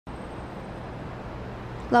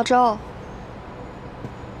老周，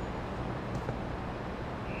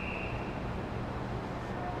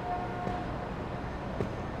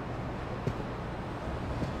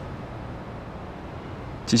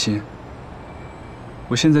季晴，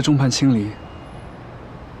我现在众叛亲离，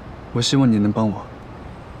我希望你能帮我。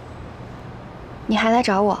你还来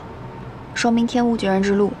找我，说明天无绝人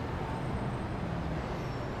之路。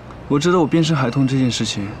我知道我变成孩童这件事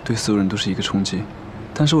情对所有人都是一个冲击，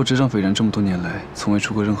但是我执掌斐然这么多年来，从未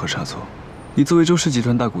出过任何差错。你作为周氏集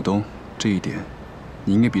团大股东，这一点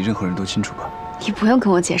你应该比任何人都清楚吧？你不用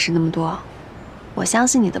跟我解释那么多，我相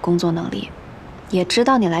信你的工作能力，也知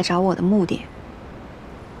道你来找我的目的。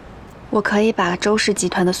我可以把周氏集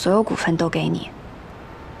团的所有股份都给你。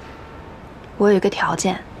我有一个条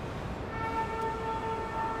件，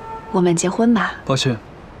我们结婚吧。抱歉，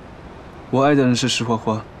我爱的人是石花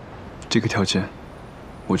花，这个条件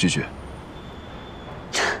我拒绝。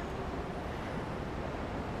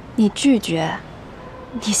你拒绝？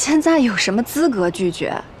你现在有什么资格拒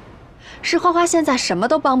绝？石花花现在什么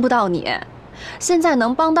都帮不到你，现在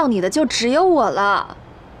能帮到你的就只有我了。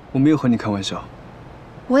我没有和你开玩笑。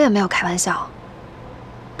我也没有开玩笑。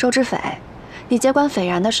周知斐，你接管斐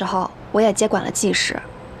然的时候，我也接管了季氏，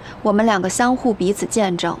我们两个相互彼此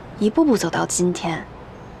见证，一步步走到今天。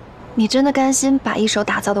你真的甘心把一手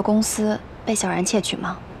打造的公司被小然窃取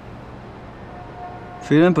吗？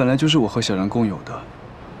斐然本来就是我和小然共有的，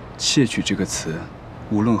窃取这个词，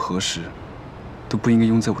无论何时，都不应该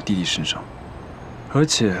用在我弟弟身上。而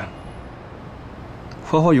且，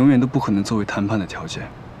花花永远都不可能作为谈判的条件。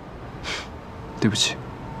对不起。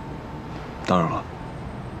打扰了。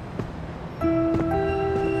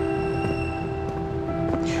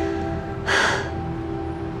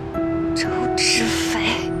周知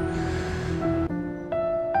斐，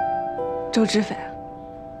周知斐，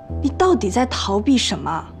你到底在逃避什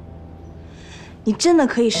么？你真的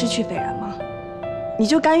可以失去斐然吗？你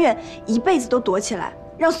就甘愿一辈子都躲起来，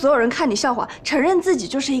让所有人看你笑话，承认自己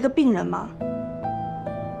就是一个病人吗？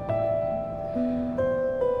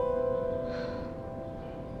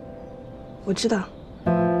我知道，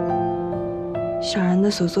小然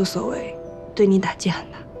的所作所为对你打击很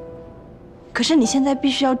大。可是你现在必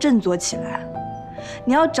须要振作起来，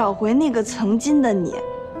你要找回那个曾经的你，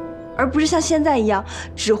而不是像现在一样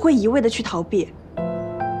只会一味的去逃避。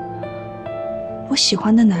我喜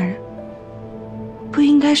欢的男人不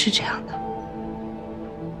应该是这样的。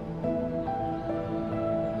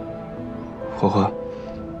花花，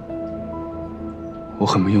我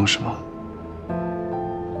很没用是吗？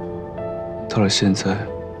到了现在，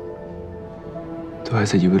都还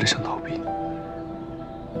在一味的想逃避。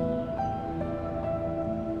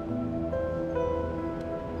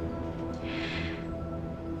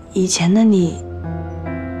以前的你，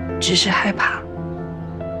只是害怕，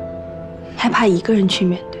害怕一个人去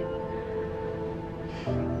面对。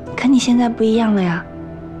可你现在不一样了呀，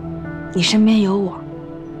你身边有我。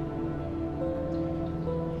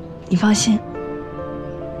你放心，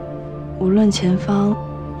无论前方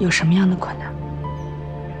有什么样的困难，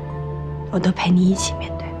我都陪你一起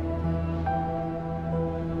面对。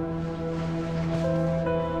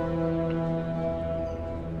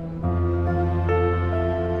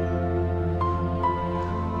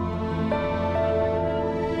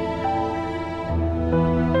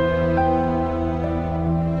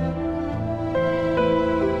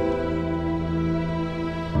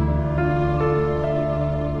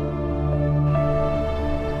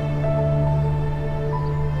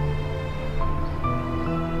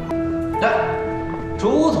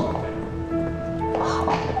周总，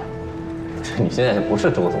好，你现在不是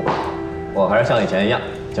周总了，我还是像以前一样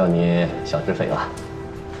叫你小知斐吧。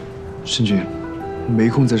申军，没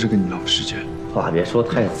空在这跟你浪费时间。话别说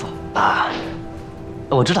太早了。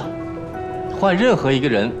我知道，换任何一个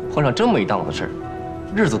人碰上这么一档子事儿，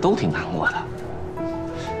日子都挺难过的。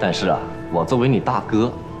但是啊，我作为你大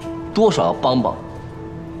哥，多少要帮帮。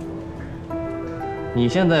你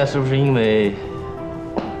现在是不是因为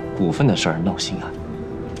股份的事儿闹心啊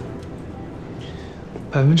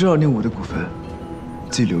2.5%的股份，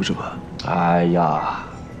自己留着吧。哎呀，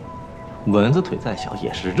蚊子腿再小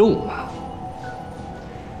也是肉嘛。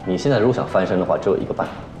你现在如果想翻身的话，只有一个办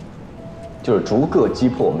法，就是逐个击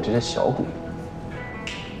破我们这些小股。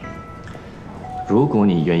如果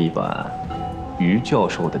你愿意把于教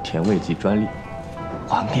授的甜味剂专利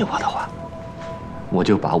还给我的话，我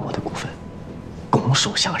就把我的股份拱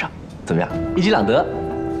手相让，怎么样？一举两得。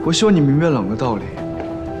我希望你明白2个道理：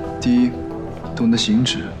第一，懂得行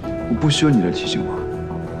止，我不需要你来提醒我；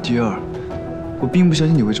第二，我并不相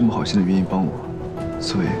信你会这么好心的愿意帮我，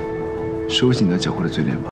所以收起你那狡猾的嘴脸吧。